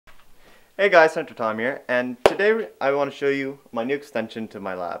Hey guys, Center Tom here, and today I want to show you my new extension to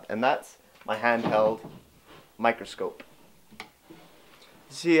my lab, and that's my handheld microscope. You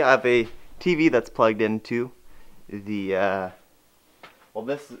see, I have a TV that's plugged into the it's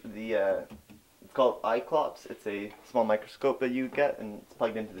called iClops. It's a small microscope that you get, and it's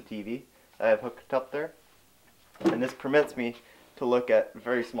plugged into the TV. I have hooked up there, and this permits me to look at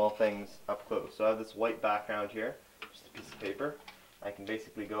very small things up close. So I have this white background here, just a piece of paper. I can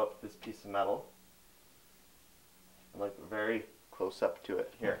basically go up this piece of metal and look very close up to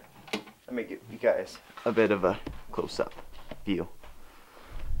it. Here, let me give you guys a bit of a close-up view.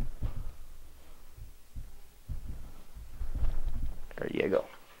 There you go.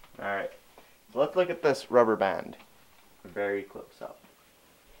 Alright, so let's look at this rubber band very close up.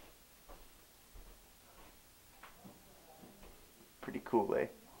 Pretty cool, eh?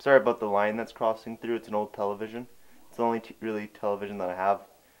 Sorry about the line that's crossing through. It's an old television. It's the only really television that I have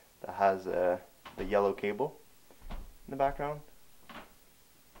that has the yellow cable in the background.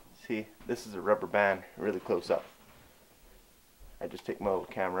 See, this is a rubber band really close up. I just take my little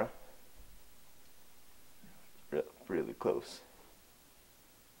camera really close.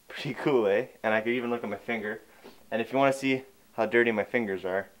 Pretty cool, eh? And I could even look at my finger. And if you want to see how dirty my fingers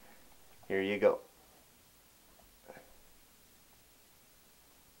are, here you go.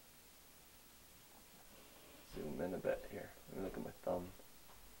 Zoom in a bit here. Let me look at my thumb.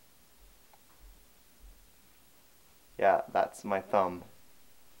 Yeah, that's my thumb.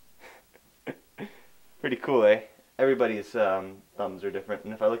 Pretty cool, eh? Everybody's thumbs are different.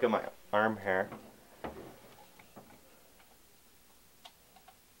 And if I look at my arm hair,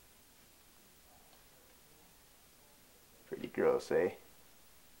 pretty gross, eh?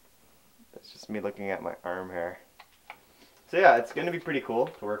 That's just me looking at my arm hair. So yeah, it's going to be pretty cool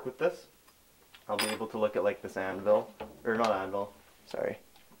to work with this. I'll be able to look at like this anvil, or not anvil, sorry,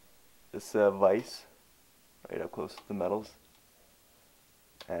 this vise right up close to the metals,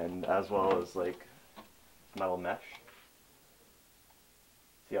 and as well as like metal mesh.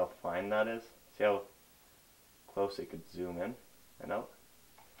 See how fine that is? See how close it could zoom in and out?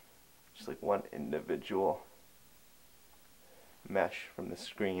 Just like one individual mesh from the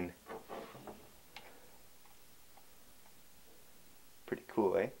screen. Pretty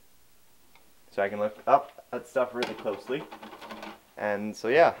cool, eh? So I can look up at stuff really closely. And so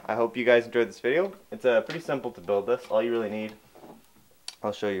yeah, I hope you guys enjoyed this video. It's pretty simple to build this. All you really need,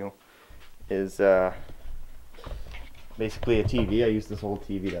 I'll show you, is basically a TV. I used this old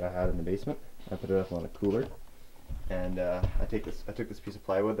TV that I had in the basement. I put it up on a cooler. And I took this piece of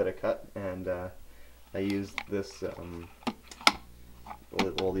plywood that I cut, and I used this, it's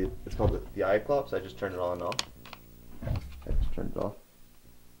called the iClops. I just turned it on and off. I just turned it off.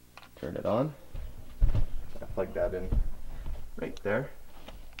 Turn it on. I plug that in right there.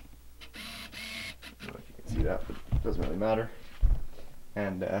 I don't know if you can see that, but it doesn't really matter.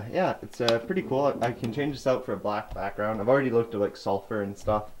 And yeah, it's pretty cool. I can change this out for a black background. I've already looked at like sulfur and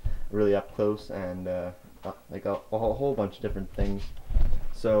stuff really up close, and like a whole bunch of different things.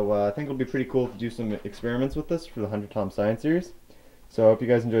 So I think it'll be pretty cool to do some experiments with this for the 100 Tom Science series. So I hope you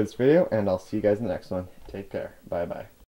guys enjoyed this video, and I'll see you guys in the next one. Take care. Bye bye.